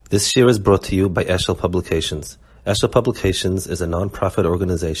This year is brought to you by Eshel Publications. Eshel Publications is a non-profit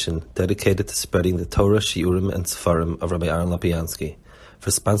organization dedicated to spreading the Torah, Shiurim, and Sefarim of Rabbi Aaron Lapiansky. For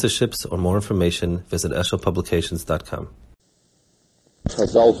sponsorships or more information, visit eshelpublications.com.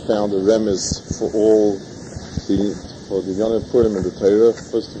 Chazal found a remez for the Yom Purim and the Torah.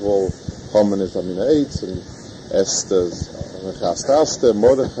 First of all, Haman is Amina Eitz, and Esther's Mechastasta.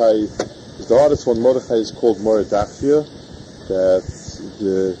 Mordechai is the hardest one. Mordechai is called Moradachia. That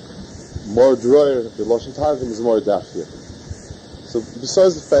the Mordroyer, the Lashon Targum is Moradachia. So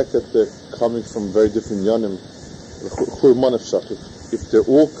besides the fact that they're coming from very different Yonim, if they're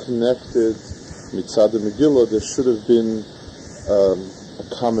all connected mitzad Megillah, there should have been a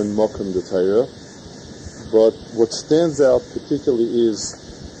common mokum the Torah. But what stands out particularly is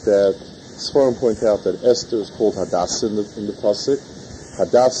that Sforim point out that Esther is called Hadassim in the pasuk.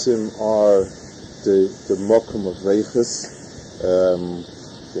 Hadassim are the mokum of Reiches.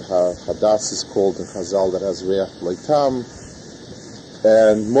 The Hadass is called the Chazal that has Reach Leitam,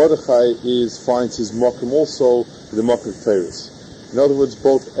 and Mordechai finds his mokum also the mokum of Teres. In other words,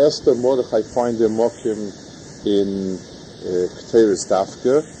 both Esther and Mordechai find their mokum in Teres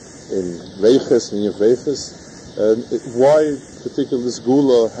Dafka, in Reiches, in Reiches. And why particularly this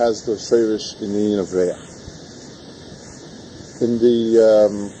Gula has the Sheirish in the union of Reach? In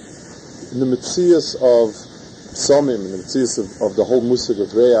the Metzias of Psalmim, in the Metzias of the whole Musig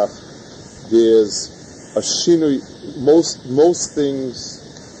of Reach, there's a Shinui. Most things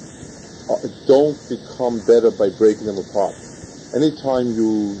don't become better by breaking them apart. Anytime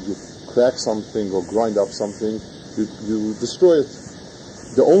you crack something or grind up something, you destroy it.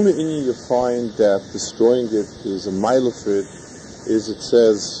 The only thing you find that destroying it is a mile of it, is it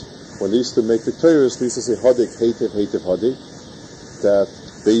says, when they used to make the Torahs, they used to say, Hodik, Hatev, Hodik, that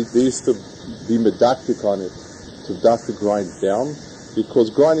they used to be medactic on it, to grind it down, because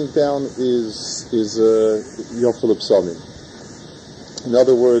grinding down is a Yofel Psalmim. In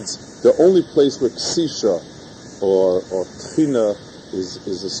other words, the only place where Ksisha or Tchina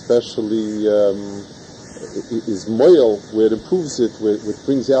is especially is moil, where it improves it, where it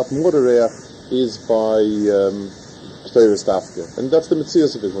brings out more reach, is by Ktoiris Dafka. And that's the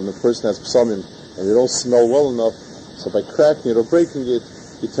Metzias of it. When the person has psalmim and they don't smell well enough, so by cracking it or breaking it,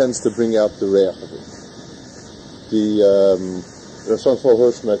 he tends to bring out the reach of it. The Rashon Fol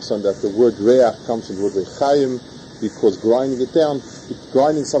Hirsch makes on that the word reach comes from the word rechayim, because grinding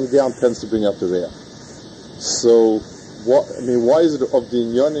something down tends to bring out the reach. So, why is it of the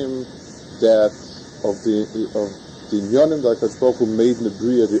inyanim that of the inyanim that Hakadosh Baruch Hu made in the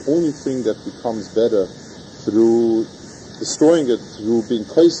Bria, the only thing that becomes better through destroying it, through being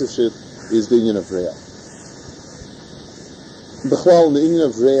kaisish it, is the inyan of reach. B'chlal, in the inyan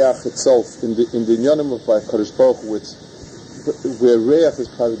of reach itself, in the inyanim of Hakadosh Baruch Hu, where reach is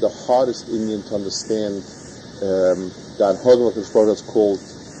probably the hardest inyan to understand, the anhagim of Hakadosh Baruch Hu that's called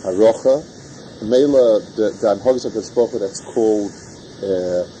harocha. Mela, the anhagim of Hakadosh Baruch Hu that's called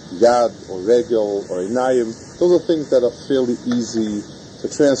yad or regel or inayim, those are things that are fairly easy to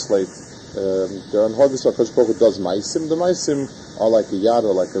translate. The anhagis of Hakadosh Baruch Hu does maisim. The maisim are like a yad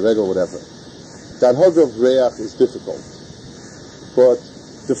or like a regel, whatever. The anhag of reach is difficult, but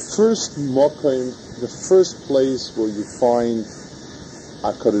the first mokaim, the first place where you find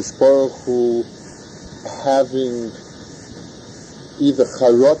Hakadosh Baruch Hu having either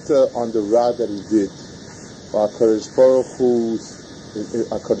charata on the ra that he did, or Hakadosh Baruch Hu's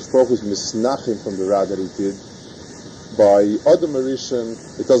misnachim from the ra that he did, by Adam Arishan,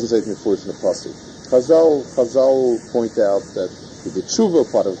 it doesn't say it in the pasuk. Chazal point out that the tshuva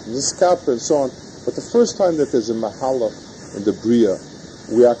part of the skapper and so on, but the first time that there's a mahalach in the Bria,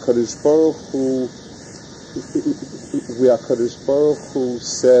 where Hakadosh Baruch Hu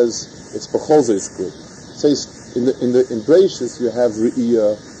says it's b'chol is good. It says in Breishis you have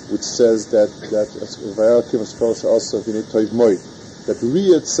Re'iyah, which says that Re'iyah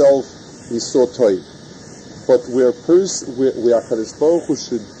itself is so toiv. But where Hakadosh Baruch Hu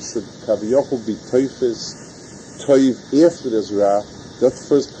should Kaviyachol be toiv after there's ra, that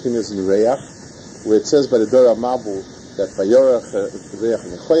first p'chin is in Reach, where it says by the Dora Mabul that Vayorach Reach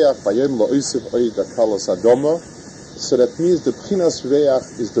Nechoyach Vayom Lo Oisif Oid Akalos Adoma. So that means the p'chinas Reach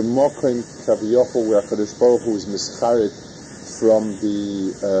is the mokim Kaviyachol where Hakadosh Baruch Hu is mischarit from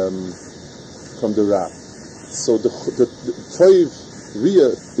the ra. So the toiv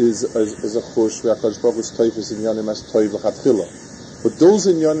Riyah is a chush where Hakadosh Baruch Hu's toiv is in yanim as toiv l'chatchila. But those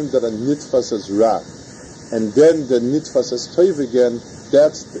in yanim that are nitfas as ra, and then the nitfas as toiv again,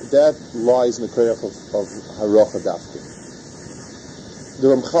 that lies in the koyach of harocha dafka. The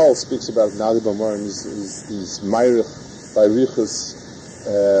Ramchal speaks about Nadi B'Morim, he's Meirich by Riches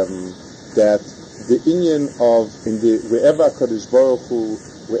that the inyan of wherever HaKadosh Baruch Hu,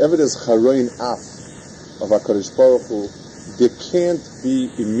 wherever there's charoin af of HaKadosh Baruch Hu, there can't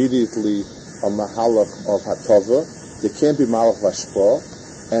be immediately a mahalach of hatava, there can't be mahalach of hashpah,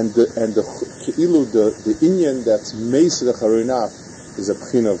 and the inyan that's meis the charoin af is a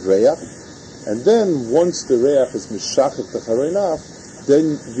pchin of reach, and then once the reach is mishachik the charoin af,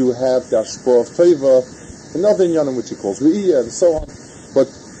 then you have the hashpah of teva, another inyanim which he calls re'iyah and so on. But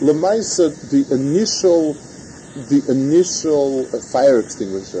Lemaisa, the initial fire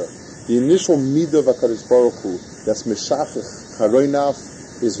extinguisher, the initial midah of HaKadosh Baruch Hu, that's Meshachich, Charoinaf,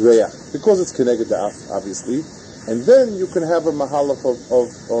 is Reach, because it's connected to Af, obviously, and then you can have a mahalach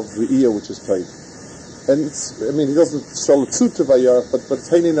of Re'iyah, which is Tayv. And he doesn't show it to Vayar, but it's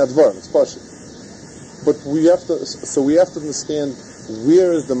Heinin Advar, it's Pashit. But we have to understand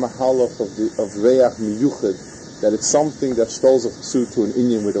where is the mahalach of Reach Miyuchid, that it's something that stolls of to an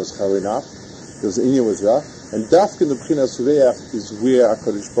inyan with those charinaf, there's an inyan with Ra, and dafkin the B'chinas Reach is where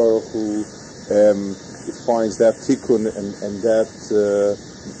HaKadosh Baruch Hu finds that tikkun and that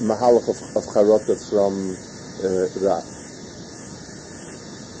mahalach of charota from Ra.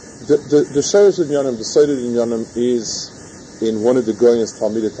 The Sheresh in Yonim, the Seder in Yonim is in one of the Goyans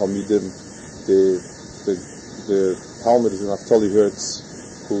Talmidim, the Talmud is Naftali Hertz,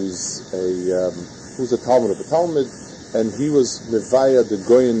 who's a Talmud of a Talmud, and he was Mevaya the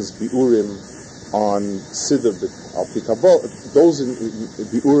Goyans Biurim on Siddur al Pi Kabbalah. Those in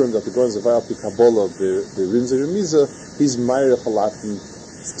Biurim that the Goyans Mevaya al Pi Kabbalah, the Rinzer Remiza, he's Meir Chalatim,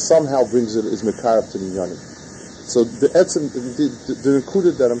 somehow brings it is Mekarab to Minyanim. So the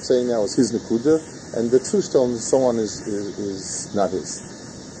Nekuda that I'm saying now is his Nekuda, and the true stone and so on is not his.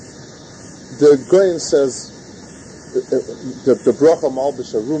 The Goyen says, the bracha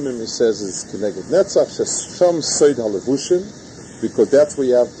malbish arumim, he says, is connected netzach shesham soid halevushin, because that's where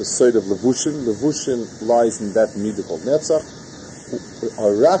you have the soid of levushin. Levushin lies in that midah called netzach.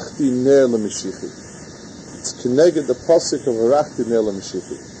 Arachti ner lemishichi. It's connected the pasuk of arachti ner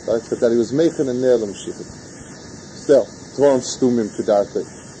lemishichi, right? But that he was making a ner lemishichi. Still, tvorim stumim kedarte,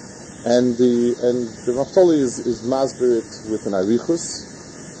 and the Naftali is masberit with an arichus,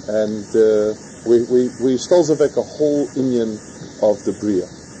 and we stolzavek a whole inyan of the Bria.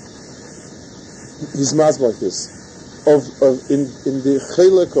 He's mas like this. In the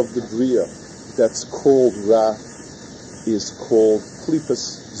chelek of the Bria that's called Ra is called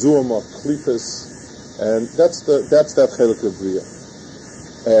Klippas, Zuma Klippas, and that's that chelek of Bria.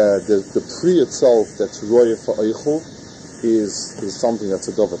 The Pri itself that's Roya for Eichel is something that's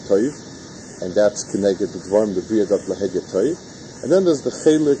a Dova Toiv, and that's connected to Dvarim, the Bria that Lahedya Toiv. And then there's the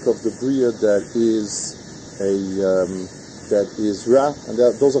chelik of the bria that is Ra, and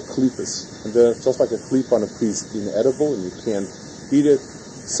those are klipas, and they're just like a klip on a priest, inedible, and you can't eat it.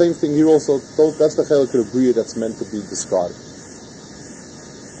 Same thing here also. That's the chelik of the bria that's meant to be discarded.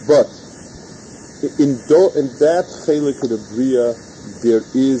 But in that chelik of the bria, there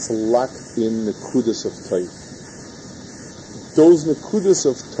is locked in nekudas of toiv. Those nekudas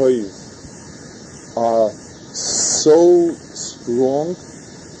of toiv are so strong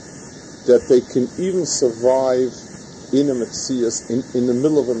that they can even survive in a metzias, in the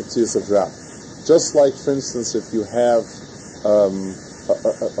middle of a metzias of Ra. Just like, for instance, if you have a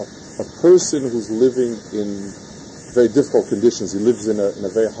person who's living in very difficult conditions, he lives in a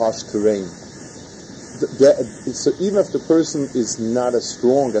very harsh terrain. So even if the person is not as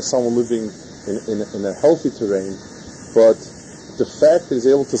strong as someone living in a healthy terrain, but the fact that he's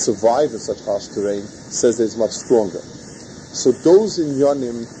able to survive in such harsh terrain says that he's much stronger. So those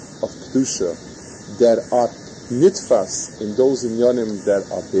inyanim of Kedusha that are nitfas in those inyanim that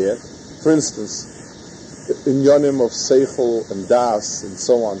are bad, for instance, inyanim of Seichel and Das and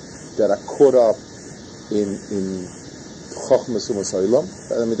so on, that are caught up in Chochmas U'Masaylam,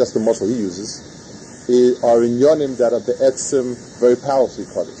 that's the muscle he uses, are inyanim that are be'etzim very powerfully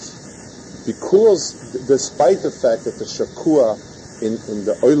Kaddish. Because despite the fact that the Shakua in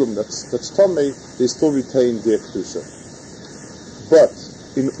the Olam that's Tomei, they still retain their Kedusha. But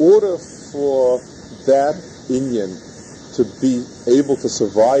in order for that inyan to be able to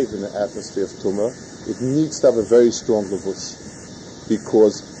survive in the atmosphere of Tumah, it needs to have a very strong levush.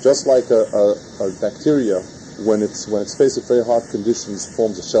 Because just like a bacteria, when it's faced with very hard conditions,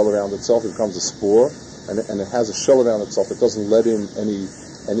 forms a shell around itself, it becomes a spore, and it has a shell around itself. It doesn't let in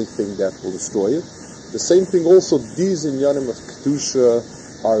anything that will destroy it. The same thing also, these inyanim of Kedusha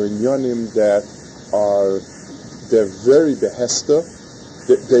are inyanim that they're very behester.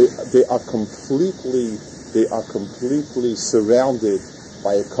 They are completely surrounded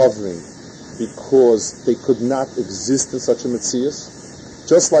by a covering, because they could not exist in such a metzias.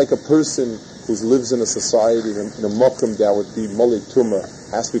 Just like a person who lives in a society in a mokum that would be Molei Tumah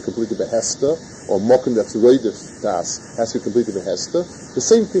has to be completely behesta, or mokum that's Roidif Das has to be completely behesta. The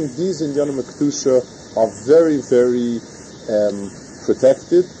same thing, these in Yonim Kedusha are very, very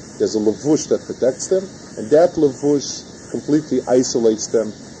protected. There's a levush that protects them, and that levush completely isolates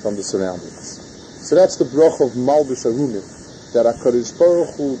them from the surroundings. So that's the bracha of Malbish Arunim, that HaKadosh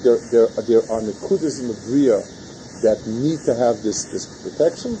Baruch Hu, there are nekudas in the Bria that need to have this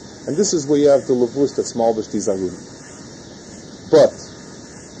protection, and this is where you have the levush that's Malbish Arunim. But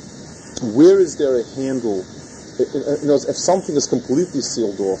where is there a handle? If something is completely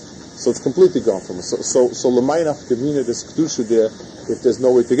sealed off, so it's completely gone from us. So l'maynach gemina, there's kedusha there if there's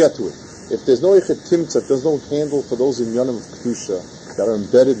no way to get to it. If there's no echet timtzat, there's no handle for those in Yonim of kedusha that are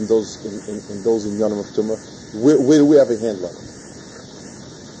embedded in those in Yonim of tumah. Where do we have a handle on it?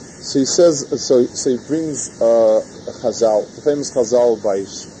 So he says. So he brings a chazal, the famous chazal by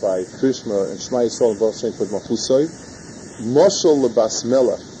Krishma and Shema Yisrael and Baruch Shem Kod Mafusoi, Moshel lebas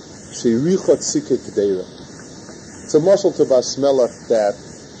melech sheirichot tzike k'deira. It's a moshel to bas melech that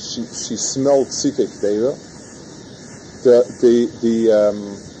she smelled tzike k'deira. The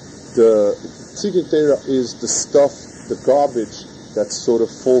tzike k'deira is the stuff, the garbage that sort of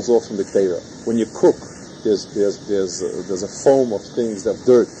falls off from the k'deira. When you cook, there's a foam of things, that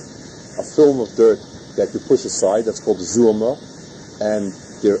dirt, a film of dirt that you push aside. That's called zuama, and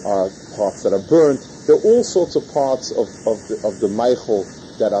there are parts that are burnt. There are all sorts of parts of the meichel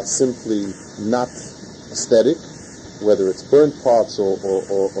that are simply not aesthetic, whether it's burnt parts or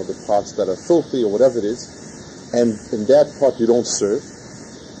the parts that are filthy or whatever it is, and in that part you don't serve.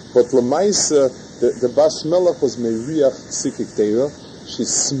 But Lamaisa, the Bas Melech was Meiriach Tzikik Deira. She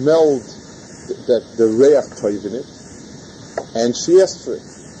smelled the Reach Toiv in it, and she asked for it.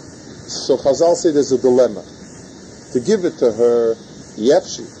 So Chazal say there's a dilemma. To give it to her,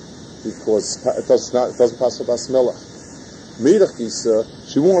 Yefshi, because it doesn't pass the Bas Melech. Meirach Gisa,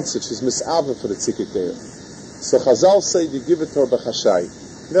 she wants it, she's mis'ava for the Tzikik Deira. So Chazal say you give it to her b'chashai.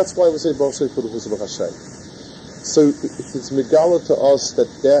 And that's why we say Baruch Shem Kod b'chashai. So it's megala to us that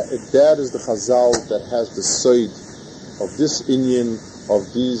is the Chazal that has the side of this inyan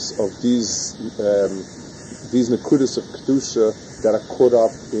of these nekudas of kedusha that are caught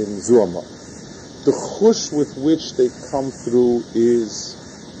up in Zuama. The chush with which they come through is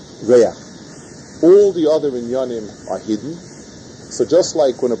reach. All the other inyanim are hidden. So just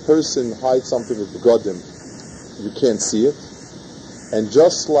like when a person hides something with begodim, you can't see it, and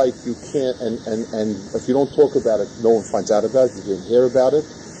just like you can't, and if you don't talk about it, no one finds out about it. You can't hear about it,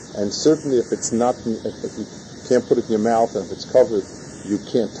 and certainly if it's not, if you can't put it in your mouth, and if it's covered, you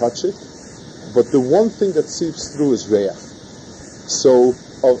can't touch it. But the one thing that seeps through is reach. So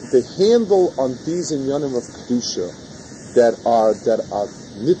the handle on these inyanim of kedusha that are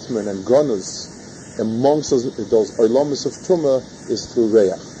nitman and gonus amongst those olamis of tumah is through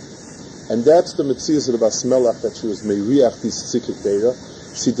reach. And that's the Metzias of the Bas Melech, that she was Meiriach, this Tzikik Deira.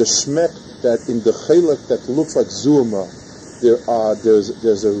 See the shmek that in the Chelek that looks like Zuama,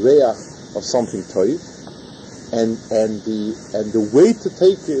 there's a reach of something toiv, and the way to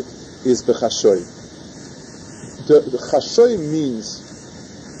take it is b'chashoy. The chashoy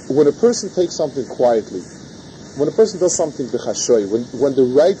means when a person takes something quietly, when a person does something b'chashoy, when the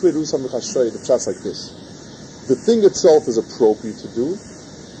right way to do something b'chashoy, the pshat's like this. The thing itself is appropriate to do,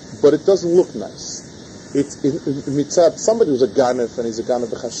 but it doesn't look nice. It's mitzad, somebody who's a ganef and he's a ganef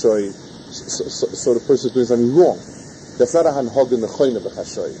b'chashoy, so the person is doing something wrong. That's not a hanhog in the choyne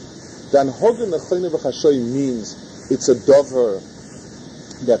b'chashoy. The hanhog in the choyne b'chashoy means it's a dover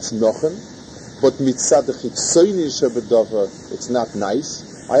that's nochen, but mitzad the chitzoyni shebedover, it's not nice.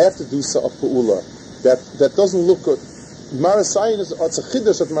 I have to do a pu'ula that doesn't look good. Marasayin is, it's a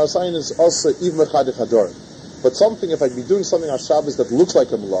chiddush that Marasayin is also even mechadich hador. But something, if I'd be doing something on Shabbos that looks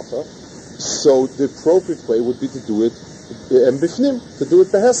like a malacha, so the appropriate way would be to do it bifnim, to do it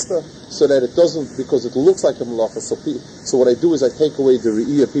behesta, so that it doesn't, because it looks like a malacha. So what I do is I take away the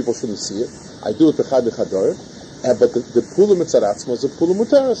re'iyah, people shouldn't see it. I do it bechad bechador, but the pula mitzaratzma is a pula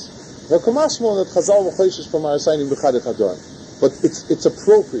muteres. V'kamashmo that chazal v'choishish from Marasayin bechad bechador. But it's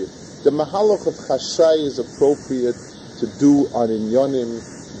appropriate. The mahalach of chashai is appropriate to do on inyonim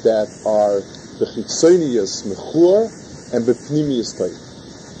that are b'chitzonius mechur and b'pnimius toiv.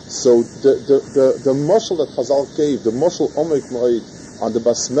 So the mashal that Chazal gave, the mashal omek moed on the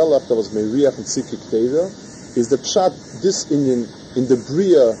Bas Melech that was Meiriach and Tzikik Deira, is the pshat, this in the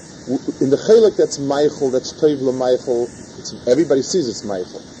bria, in the chelek that's meichel, that's toiv l'meichel, everybody sees it's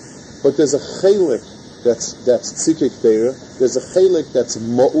meichel. But there's a chelek that's Tzikik Deira, there's a chelek that's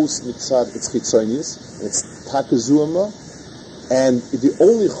ma'us mitzad, it's chitzonius, and it's takezuama, And the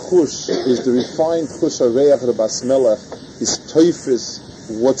only chush is the refined chush hareach of the bas melech is toifis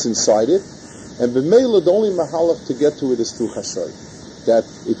what's inside it, and b'meila the only mahalach to get to it is through chashay. That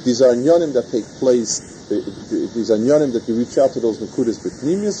these are inyanim that take place, these are inyanim that you reach out to those nekudas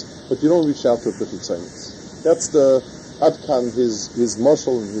b'pnimius, but you don't reach out to it b'chitzaynis. That's the adkan, his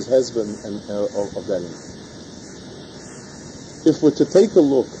marshal and his husband and of that. If we're to take a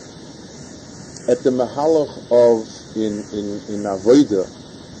look at the mahalach of in avodah,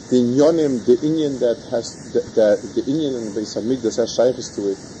 the inyanim, the inyan that has the inyan in the Beis Hamikdash has shaykhs to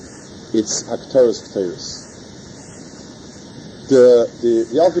it, it's haktaras kteris. The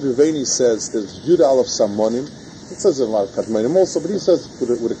Yalkut Ruveni says there's Yud Aleph Samonim. It says in a lot of Kadmonim also, but he says with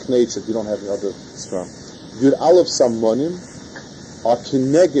a knetz that you don't have any other strum. Yud Aleph Samonim are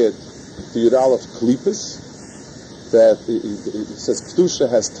kineged the Yud Aleph Klippas. That it says Kedusha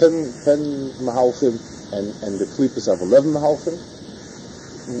has 10 mahalchim and the Klippas have 11 mahalchim,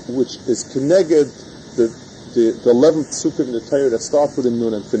 which is kineged the 11 psukim in the Torah that start with the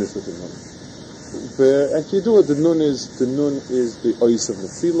nun and finish with the nun. And Kidduah, the nun is the ois of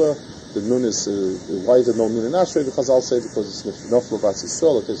Nefila. The nun is why is it no nun in Ashrei? The Chazal say because it's Nefila Bas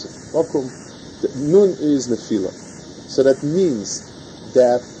Yisrael. It is Vakum. The nun is Nefila. So that means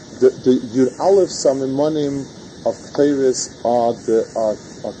that the Yud Aleph Samimonim of Ketores are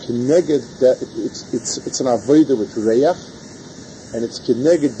connected. That it's an avodah with Reach, and it's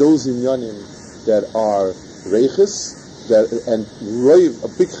connected those inyanim that are Reiches. And Roiv, a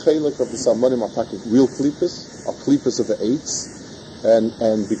big chalik of the Salmonim are talking real klippas, are klippas of the eights,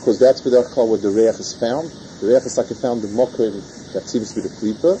 and because that's where the reach is found. The reach is like found the mokim that seems to be the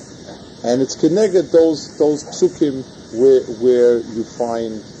klippa, and it's connected those psukim where you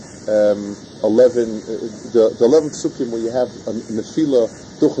find 11 the 11 psukim where you have nefila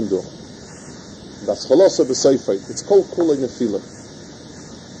duch and duch. That's chalosa b'seifait. It's called kula nefila.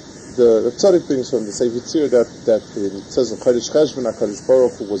 The Tzadik brings from the Sefer Tzir that it says in Chodesh Cheshvan HaKadosh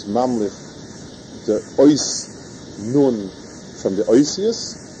Baruch Hu was mamlich the ois nun from the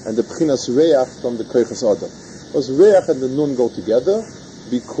oisius and the B'chinas Reach from the Koiches Adam. Because Reach and the nun go together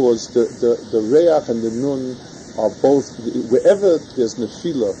because the Reach and the nun are both, wherever there's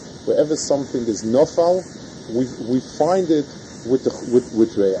nefila, wherever something is nofal, we find it with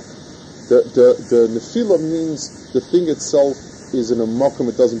Reach. The nefila means the thing itself is in a makom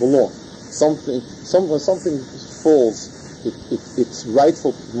it doesn't belong. When something falls, its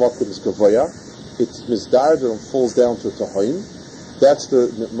rightful makom is kavaya. It's misdarred and falls down to a tahaim. That's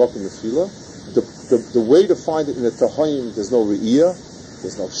the makom nefila. The way to find it in a tahaim, there's no re'iyah,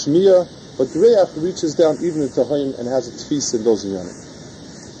 there's no shmiyah, but the re'ach reaches down even in tahaim and has a tfis in those inyanim.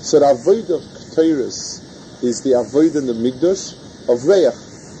 So the avodah of Ketores is the avodah in the migdash of re'ach.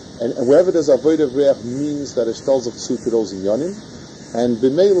 And wherever there's avodah of reach means that it tells of tzut to those inyanim, and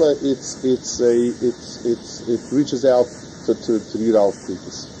b'meila it reaches out to the Yud Aleph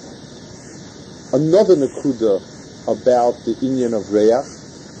Klippas. Another nekuda about the inyan of reach,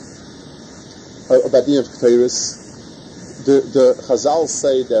 about the inyan of Ketores, the Chazal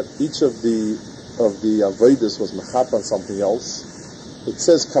say that each of the avodas was mechapa on something else. It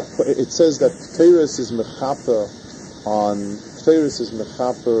says that Ketores is mechapa on. Ketores is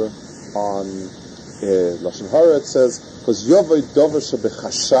mechaper on Lashon Hara. It says because Yovay Dover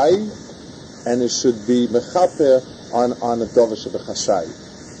Shebechashai, and it should be mechaper on a Dover Shebechashai.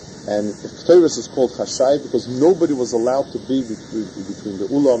 And Ketores is called Chashai because nobody was allowed to be between the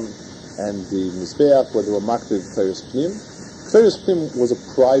Ulam and the Mizbeach where they were maktiv Ketores Pnim. Ketores Pnim was a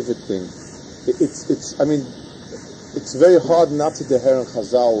private thing. It's very hard not to deher in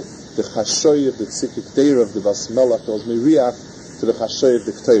Chazal the Chashoy of the Tzikik Deir of the Bas Melech that was Miriach to the Chashoy of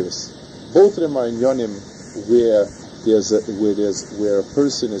the Ketores. Both of them are in Yonim where a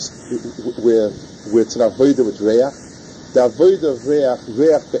person is where it's an avodah with Reach. The avodah of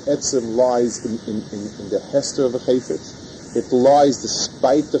Reach be'etzim lies in the hester of the Chayfetz. It lies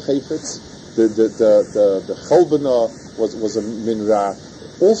despite the Chayfetz. The Chalbana was a minra.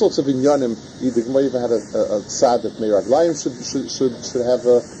 All sorts of inyanim. The Gemara even had a tzad that Meirag Layim should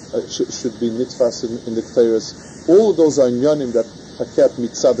be nitzvas in the Ketores. All of those are inyanim that haket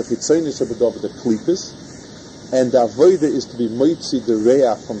mitzad the chitzonius abedov the klippas, and the avodah is to be moitzi the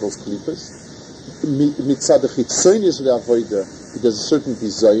reach from those klippas. Mitzad the chitzonius of the avodah, there's a certain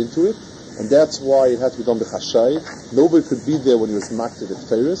design to it, and that's why it had to be done b'chashai. Nobody could be there when he was makted at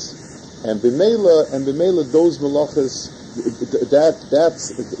Ketores, and b'meila those malachas. That's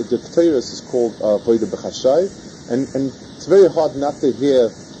the Ketores is called avodah b'chashai, and it's very hard not to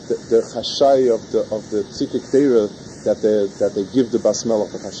hear the chashai of the tzikik deira that they give the bas melech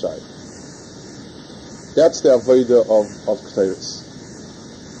b'chashai. That's the avodah of Ketores.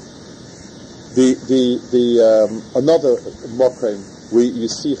 Another Mokrim, where you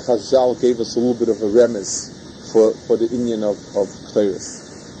see Chazal gave us a little bit of a remez for the Inyan of Ketores.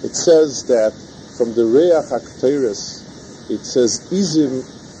 It says that from the Reach HaKetores, it says,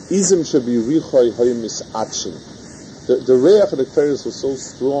 Izim should be Richoy Hoymis Action. The Reach of the Ketores was so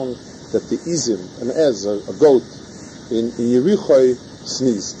strong that the Izim, an Ez, a goat, in Yerichoy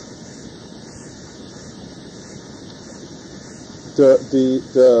sneezed.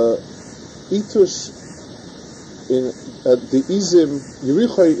 The Itush in the Izim,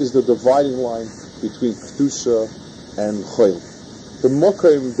 Yerichoy is the dividing line between Kedusha and Choil. The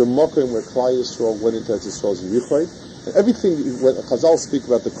Mokrim where Klal Yisrael went into Yisrael is Yerichoy. And everything, when Chazal speak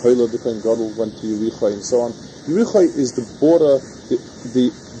about the Koila, the Kohen Gadol went to Yerichoy and so on. Yerichoy is the border,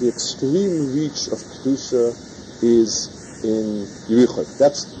 the extreme reach of Kedusha is in Yerichoy.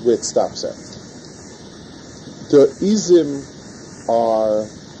 That's where it stops at. The Izim are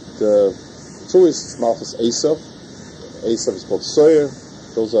it's always Malchus Esav. Esav is called Soyer.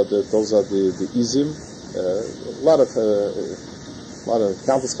 Those are the Izim. A lot of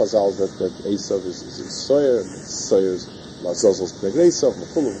countless Chazal that Esav is Soyer, and Soyer is Lazazel's Pneg Esav,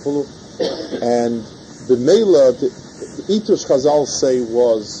 Mechulu. And the Mela, the Itush Chazal say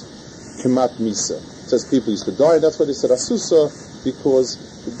was Kemat Misa. It says people used to die, and that's why they said Asusa, because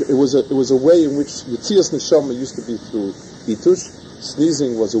it was a way in which Yitzias Neshama used to be through Itush.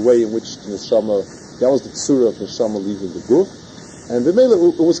 Sneezing was a way in which the Neshama, that was the Tzura of Neshama leaving the guf. And the Mela,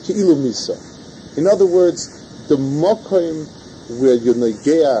 it was Ke'ilu Misa. In other words, the Mokim where you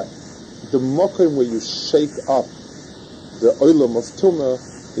negea, the Mokim where you shake up the Olam of Tumah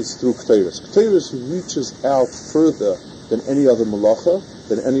is through Ketores. Ketores reaches out further than any other malacha,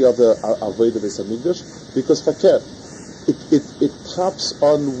 than any other avodah beis hamikdash, because fakir, it taps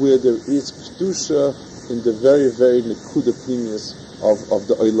on where there is kedusha in the very, very nekuda pnimius of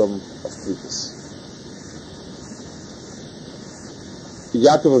the olam of Klippus.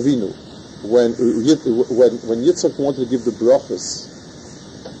 Yaakov Avinu, when Yitzchak wanted to give the brachas,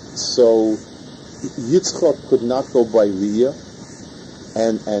 so Yitzchak could not go by Riyah,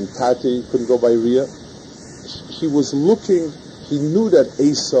 and Tati couldn't go by Riyah. He was looking. He knew that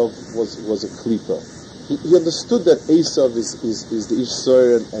Esav was a klipa. He understood that Esav is the Ish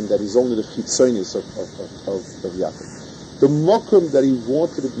Soyer, and that he's only the chitzonis of Yaakov. The mokum that he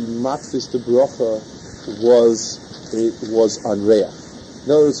wanted to be matfis to bracha was on Reach.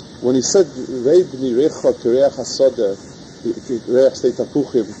 In other words, when he said Rei b'ni Recha Kereach Hasoda, Reach Stei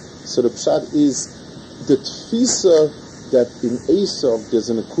Tapuchim, so the pshat is the tfisa that in Esav there's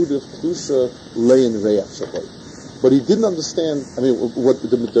an akudah of kedusha lay in Reach Shabbat. But he didn't understand. I mean, what the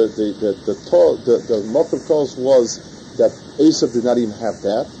mokum calls was that Esav did not even have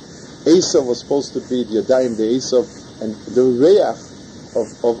that. Esav was supposed to be the Yadayim, the Esav, and the Reach of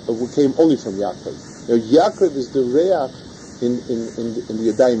came only from Yaakov. Now Yaakov is the Reach in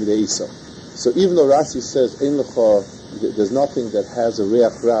the Yadayim, the Esav. So even though Rashi says Ein lecha, there's nothing that has a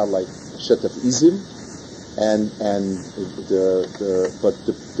Reach Ra like Shetef Izim, and the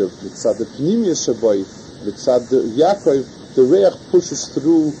Pnimius Shaboy, the Yaakov, the Reach pushes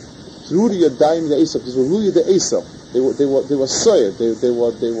through the Yadayim, the Esav. These were really the Esav. They were soyer.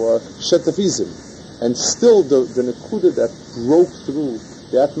 They were Shetafizim, and still the nekuda that broke through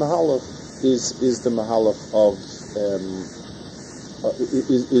that mahalach is the mahalach of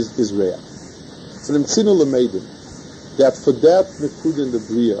is Reach. So the Mtzinu Lameidim that for that nekuda in the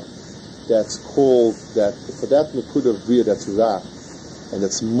Bria that's called that for that nekuda of Bria that's Ra and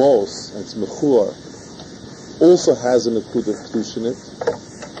it's Mos and it's Mechur also has a nekuda of Kedusha in it.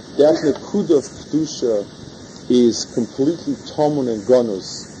 That nekuda of Kedusha is completely Tomun and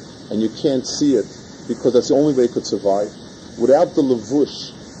Gonus, and you can't see it because that's the only way it could survive. Without the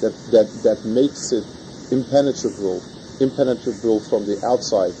levush that makes it impenetrable from the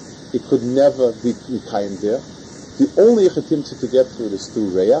outside, it could never be kaim there. The only echetim to get through it is through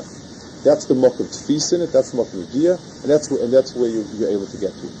Reach. That's the mokum tfis in it. That's the mokum gia, and that's where you're able to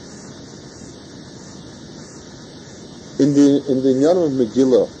get to. In the Inyan of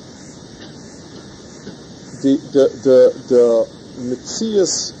Megillah, the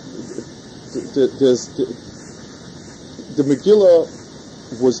Metzias, the Megillah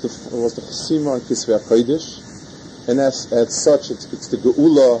was the Chesima and Kisvei HaKodesh, and as such, it's the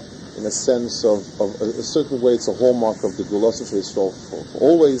Geula in a sense of a certain way. It's a hallmark of the Geula of Israel for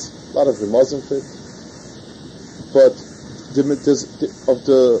always. A lot of Remazim fit, but of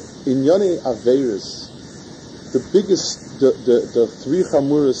the Inyane Averis, the biggest, the three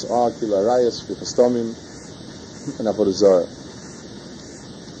Chamuras are Gila Arayas, V'Chastamim, and Avodah Zarah.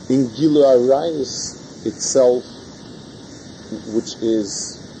 In Gila Arayas, itself, which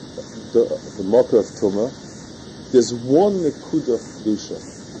is the marker of Tumah, there's one Nekuda of Kedusha,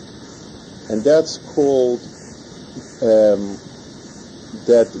 and that's called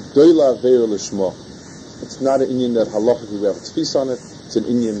that Doila Ve'er Lishma. It's not an Indian that halachically we have a tefis on it. It's an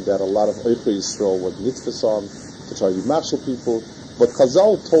Indian that a lot of Eichei Yisrael would mitzvahs on to try to be marshal people. But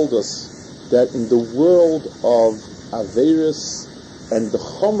Chazal told us that in the world of Averis and the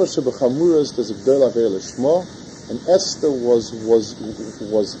Chomer Shebechamuras, there's a Doila Ve'er Lishma, and Esther was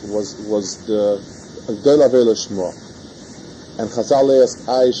the Doila Ve'er Lishma. And Chazal asked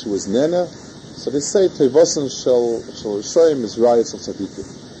Aish, who was Nena. So they say Tevosan Shel Yisrael is Rayas of Tzadikim.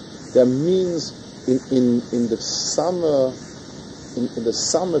 That means in the summer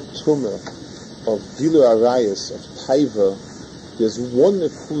tumah of Dilu Arayas of Taiva, there's one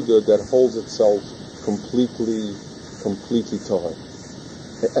nekuda that holds itself completely Torah.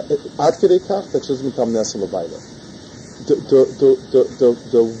 Ad kedei kach that doesn't become nesel abayla.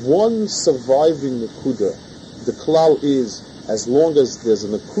 The one surviving nekuda, the klal is, as long as there's a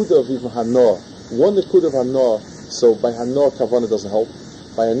nekuda of even hanor, one nekuda of hanor. So by hanor kavana doesn't help.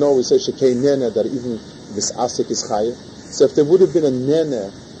 By hanor we say shekei nene, that even this asik is chayiv. So if there would have been a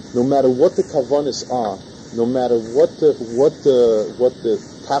nene, no matter what the kavanas are, no matter what the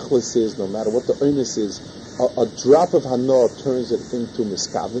tachlis is, no matter what the onus is, a drop of hanor turns it into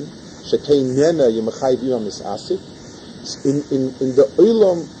miskaven. Shekei nene yemechayiv imam misasik. In the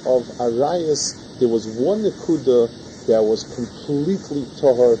olam of Arayas, there was one nekuda that was completely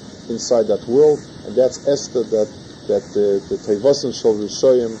tahor inside that world, and that's Esther. That the Tevosan Shel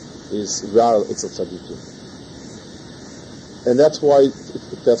Rishoyim is Ral Etzel Tzadikim, and that's why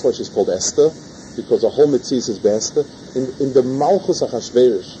she's called Esther, because the whole Metzius is Be'Esther. In the Malchus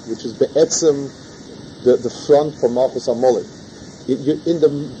HaChashverish, which is Be'etzem, the front for Malchus HaMolech, in the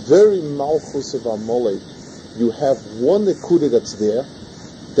very Malchus of HaMolech, you have one nekuda that's there,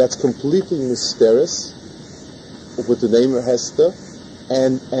 that's completely mysterious, with the name of Hester,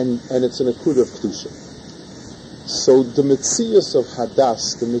 and it's a nekuda of Kedusha. So the Metzius of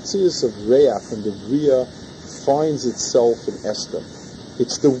Hadas, the Metzius of Reach and the Bria finds itself in Esther.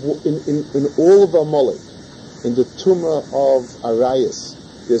 It's in all of Amalek, in the Tumah of Arayas,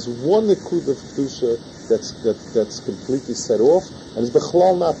 there's one nekuda of Kedusha that's completely set off, and it's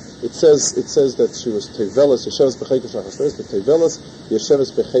bechlal not. It says that she was tevelas, yesheves b'cheikoy shachasveres, but tevelas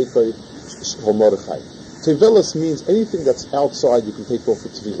yesheves b'cheikoy homorechai. Tevelas means anything that's outside you can take off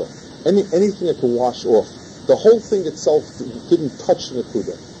with tevila. Anything that can wash off. The whole thing itself didn't touch the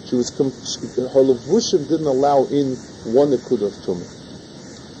nekuda. Her levushim didn't allow in one nekuda of tumah.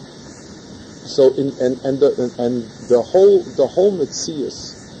 So the whole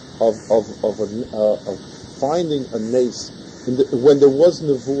metzius of finding a nace when there was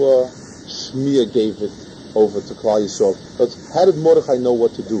nevuah, Shmiya gave it over to Klal Yisrael. But how did Mordechai know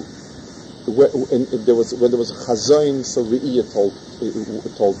what to do? When there was a chazayin, so Re'iyah told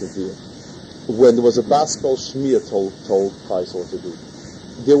Neviah. When there was a baskol, Shmiya told Klal Yisrael what to do.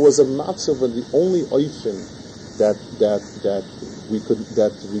 There was a matzah when the only oifen that we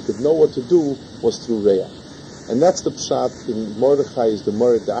could know what to do was through Re'ah. And that's the pshat in Mordechai is the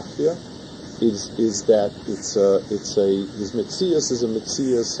Mored Dachia, is that his Metzias is a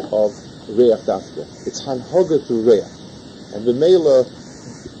Metzias of Re'ah Dachia. It's Hanhoga through Re'ah. And the Mela,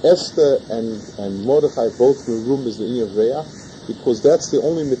 Esther and Mordechai both in the room is the Inyan of Re'ah, because that's the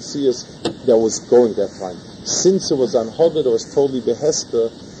only Metzias that was going that time. Since it was Hanhoga that was totally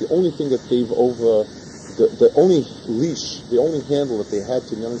Behester, the only thing that gave over, the only leash, the only handle that they had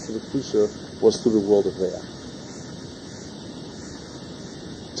to manage the Kedusha was through the world of Re'ah.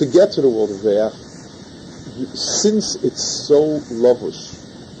 To get to the world of Re'ah, since it's so lavish,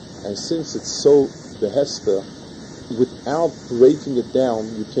 and since it's so behester, without breaking it down,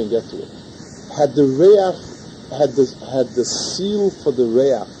 you can't get to it. Had the Re'ah, had the seal for the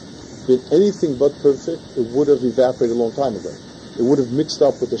Re'ah been anything but perfect, it would have evaporated a long time ago. It would have mixed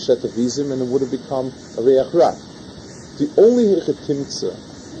up with the Shet of Vizim, and it would have become a Re'ah Rak. The only Hechetimtza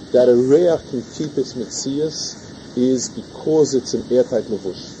that a Re'ah can keep its Metzias is because it's an airtight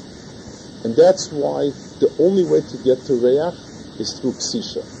levush. And that's why the only way to get to Re'ah is through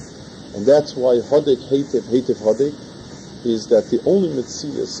Ksisha. And that's why Hodek, Heitev Hodek, is that the only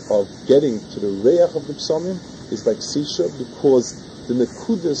Metzias of getting to the Re'ah of the Psalmim is by Ksisha, because the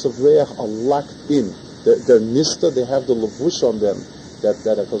Nekudas of Re'ah are locked in. They're nista, they have the levush on them, that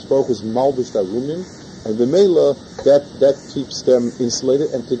HaKadosh Baruch Hu is malbish darumim, and the Mela, that keeps them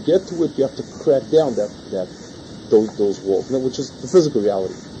insulated, and to get to it, you have to crack down those walls, which is the physical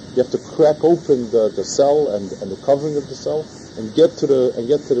reality. You have to crack open the cell and the covering of the cell and get to the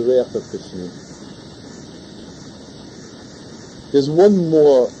Re'ach that's Bifnim. There's one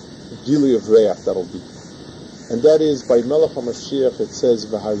more Gili of Reach that'll be. And that is by Melech HaMashiach, it says,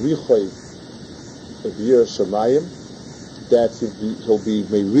 V'harichoi v'yir shamayim, that he'll be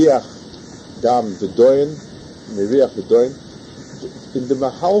Meriach dam v'doin, Meriach v'doin. In the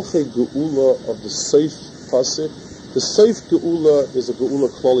Mahalche Geula of the Seif Pasuk, the Seif Geula is a Geula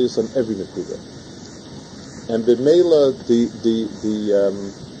Klolius on every Nekuda. And B'meila,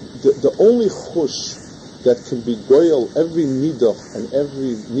 the only chush that can be goyal every nidach and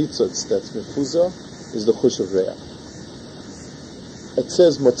every nitzotz that's mefuzah is the chush of reach. It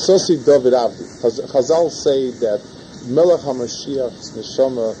says Matzosi David Avdi. Chazal say that Melech HaMashiach's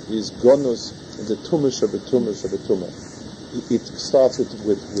neshama is gonus in the tumah shabetumah shabetumah. It starts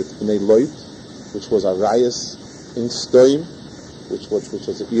with Bnei Loit, which was Arayas in Stoim, which was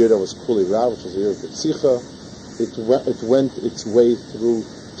the ear that was Kuli Ra, which was the ear of Betzicha. It went its way through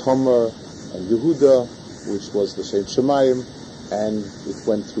Tamar and Yehuda, which was the Shem Shemayim, and it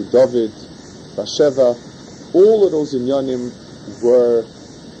went through David, Basheva. All of those inyanim were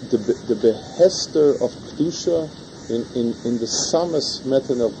the behester of Kedusha in the samas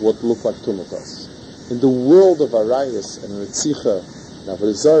meten of what looked like Tumatas. In the world of Arayas and Retzicha and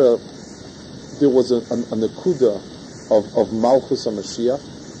Avodah Zarah, there was a nekuda of Malchus HaMashiach,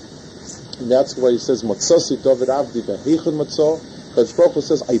 and that's why he says, Matzasi David Avdi V'heichon Matzah. Kadosh Baruch Hu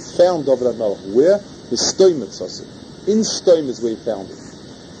says, I found David HaMelech. Where? The Stoim Matzasi. In Stoim is where he found it.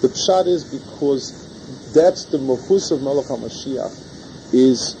 The pshat is because that's the Mahus of Melech HaMashiach,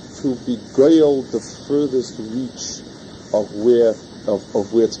 is to be goyal the furthest reach of where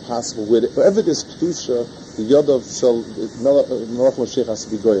it's possible. Wherever there's Kedusha, the Yodav shall, Melech HaMashiach has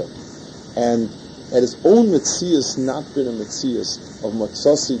to be goyal. And had his own Metzias not been a Metzias of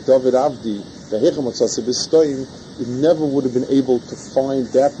Matzasi David Avdi, the Heicham Matzasi B'Stoim, it never would have been able to find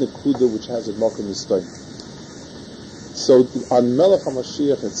that Nekuda which has a Malkum B'Stoim. So on Melech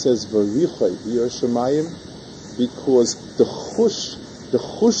HaMashiach it says V'richoi v'yir shamayim, because the chush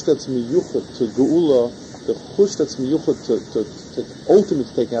that's miyuchat to Geula, the chush that's miyuchat to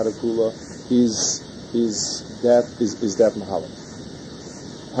ultimate taking out of Geula is that Mahalach.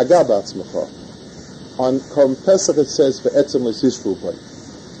 Hagab Atzmacha. On Korban Pesach it says Ve'etzem le'sishvu b'ay.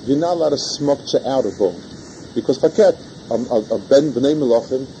 You're not allowed to smokcha out a bone, because Chaket, a ben b'nei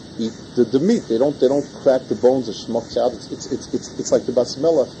melachim eat the meat. They don't crack the bones or smokcha out. It's like the Bas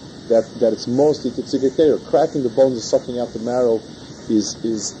Melech that it's mostly tzigekera. Cracking the bones and sucking out the marrow is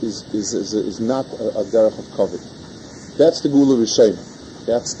not a derech of kavod. That's the Gula Rishayna.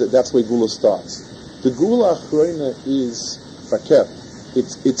 That's where Gula starts. The Gula Achrona is Chaket.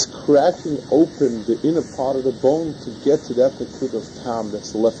 It's cracking open the inner part of the bone to get to that Nekud of Tam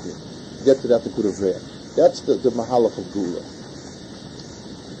that's left in, to get to that Nekud of Re'ah. That's the Mahalach of Gula.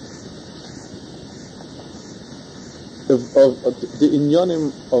 The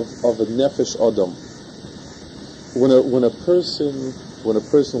inyanim of a Nefesh Adam, when a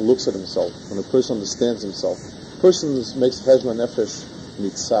person looks at himself, when a person understands himself, a person makes Cheshbon Nefesh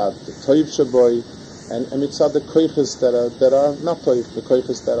mitzad the Toiv Shaboy, and mitzad the koiches that are not toiv, the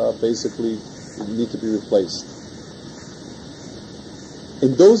koiches that are basically need to be replaced.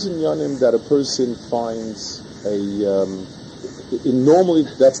 In those inyanim that a person finds normally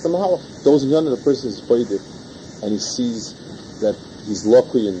that's the mahalach. Those inyanim that a person is boidik, and he sees that he's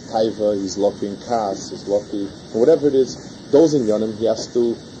lucky in taiva, he's lucky in kas, he's lucky, and whatever it is, those inyanim he has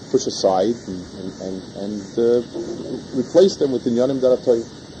to push aside and replace them with inyanim that are toiv.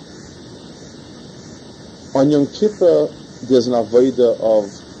 On Yom Kippur, there's an Avodah of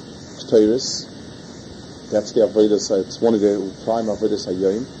Ketores. That's the Avodah, it's one of the prime Avodas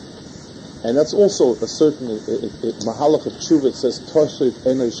Hayyim. And that's also a certain, Mahalach of Tshuva, it says, Toshev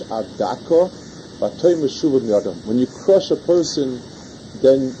Enosh Ad Dako, V'atoy Meshuva M'Adam. When you crush a person,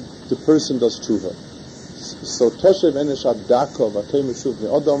 then the person does Tshuva. So Toshev Enosh Ad Dako, V'atoy Meshuva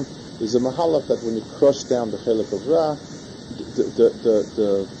M'Adam is a Mahalach that when you crush down the Chelik of Ra,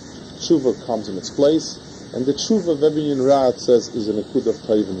 the Tshuva comes in its place. And the tshuva of every Ra, it says, is a nekud of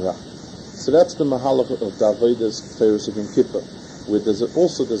Toiv and Ra. So that's the mahalach of Davidas Teres of Yom Kippur, where there's a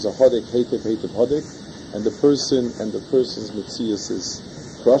hodik, hated hodik, and the person's mitzias is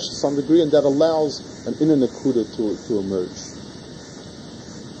crushed to some degree, and that allows an inner nekuda to emerge.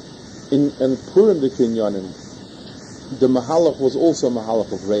 In Purim the Kinyanim, the mahalach was also a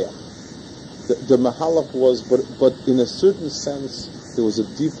mahalach of Reach. The mahalach was, but in a certain sense, there was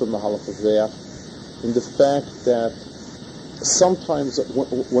a deeper mahalach of Reach, in the fact that sometimes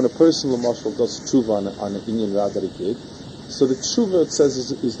when a person l'mashal does tshuva on an Inyan Ra that he did, so the tshuva, it says,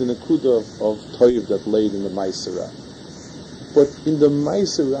 is the nekuda of toiv that laid in the Ma'aser Ra. But in the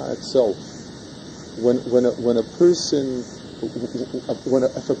Ma'aser Ra itself, when a person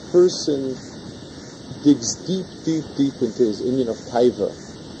if a person digs deep into his inyan of taiva,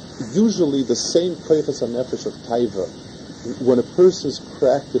 usually the same koiches hanefesh of taiva, when a person is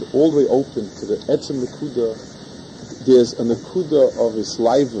cracked it all the way open to the etzem nekuda, there's a nekuda of his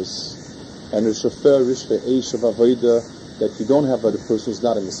livus and a shofer rishve eish of avoda that you don't have by the person who's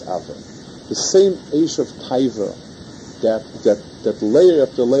not a misava. The same eish of taiva that layer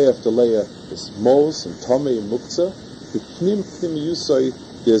after layer after layer is mos and tome and muktzah. The pnim yusoi,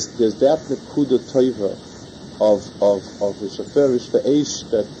 there's that nekuda taiva of the shofer rishve eish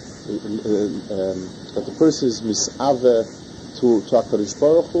that the person is misave to HaKadosh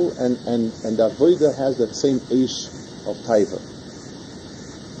Baruch Hu, and the avoda has that same eish of taiva.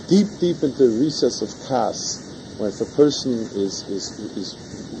 Deep into the recess of kas, when if a person is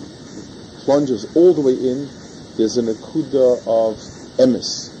plunges all the way in, there's an akuda of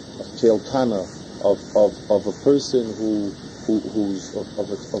emes, of keilkana, of a person who's of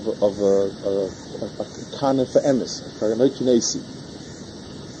a kana for emes, for kinesi.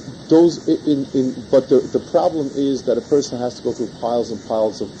 Those but the problem is that a person has to go through piles and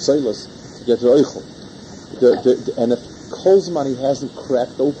piles of pseilas to get to oichel. And if Kolzman he hasn't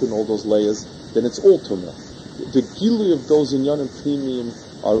cracked open all those layers, then it's all tumah. The gilui of those inyanim premium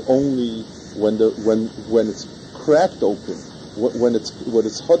are only when it's cracked open, when it's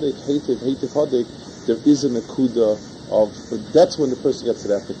hodek, hated hodek, there is an akuda of, that's when the person gets to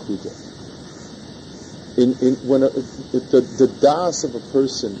that akuda. The das of a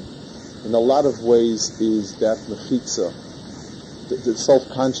person, in a lot of ways, is that mechitza, the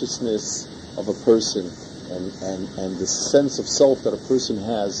self-consciousness of a person, and the sense of self that a person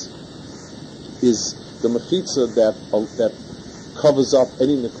has, is the mechitza that covers up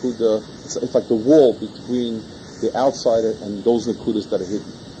any nakuda. It's like the wall between the outsider and those nakudas that are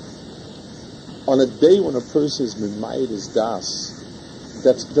hidden. On a day when a person is mimayed his das,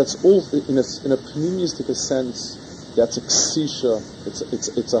 that's all in a pneumistic sense. That's a ksisha.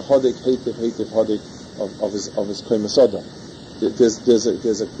 It's a hodek hativ hodek of his koimas adam.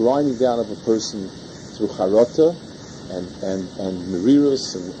 There's a grinding down of a person through charata and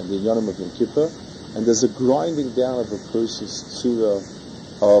merirus and the inyanim of Yom Kippur, and there's a grinding down of a person's tzura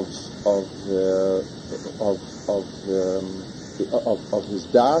of his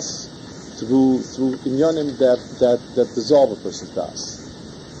das through inyanim that dissolve a person's das.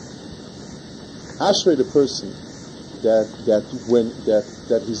 Ashrei the person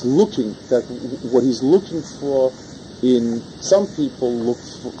that he's looking, that what he's looking for. In some people look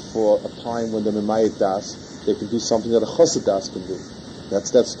for a time when they're mimayed das, they can do something that a chassid das can do.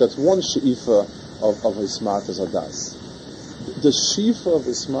 That's one she'ifa of Ismatas Hadas. The she'ifa of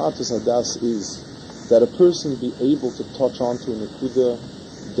Ismatas Hadas is that a person be able to touch onto an akuda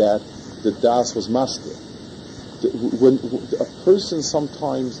that the das was master. When a person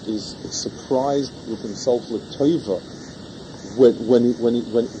sometimes is surprised with himself with toiva, when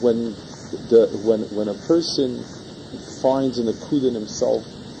a person finds an akuda in himself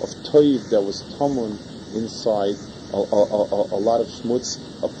of toiv that was tamun inside a lot of shmutz,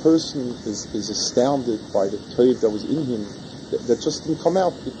 a person is astounded by the toiv that was in him that just didn't come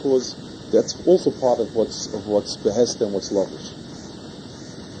out, because that's also part of what's behest and what's lavish.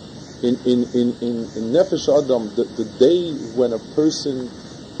 In Nefesh Adam, the day when a person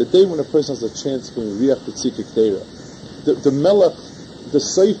has a chance to react to tzikik deira, the melech, the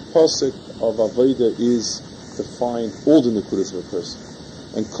safe pasuk of avoda is to find all the nekudas of a person.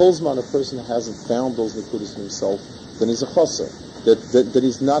 And kolzman a person hasn't found those nekudas in himself, then he's a chaser. That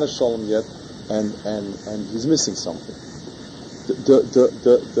he's not a shalom yet, and he's missing something.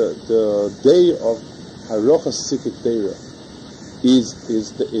 The day of harochas tzikik deira is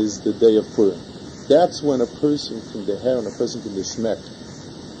the day of Purim. That's when a person can deher and a person can deshmek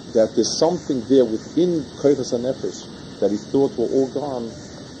that there's something there within koiches hanefesh that he thought were all gone.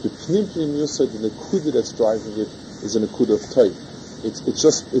 The pnim yusay, the nekuda that's driving it, is a nekuda of toiv. It's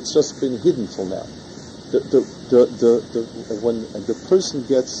just been hidden till now. When the person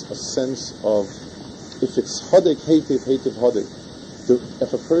gets a sense of, if it's hodek hativ hodek,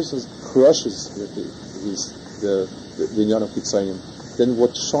 if a person crushes the inyan of kitzayim, then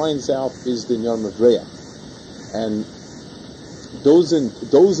what shines out is the inyan of reach, and those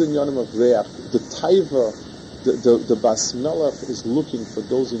inyanim of reach, the taiva, the bas melech is looking for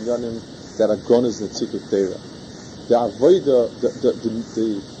those inyanim that are gonas netzikik deira. The avoda,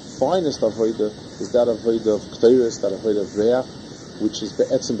 the finest avoda is that avoda of k'teiros, that avoda of reach, which is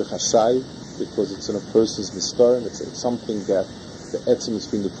be'etzim b'chashai, because it's in a person's mistarim. It's something that the etzim is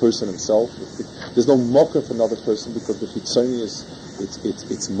between the person himself. There's no mocker for another person, because the chitzoni is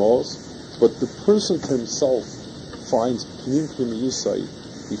it's mos, but the person to himself finds Pnim Pnimi Yisai,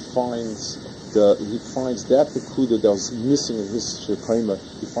 he finds that Nekuda that was missing in his Shekaimer,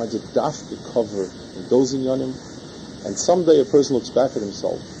 he finds a dafka cover in those inyanim, and someday a person looks back at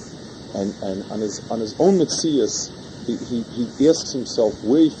himself, and on his own Metzias, he asks himself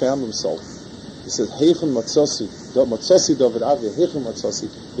where he found himself. He says, Heichen Matzasi David Avia, Heichen Matzasi,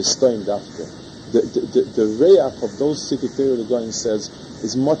 B'stoim Dafka. The reach of those Sikiteri, the Goyen says,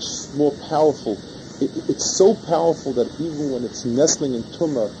 is much more powerful. It's so powerful that even when it's nestling in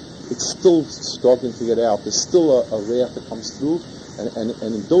Tumah, it's still struggling to get out. There's still a reach that comes through, and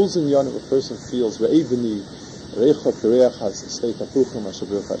in those inyanim a person feels, Re'evini, Re'echa Kereach has Steit Apuchim Hashem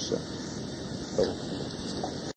Hashem.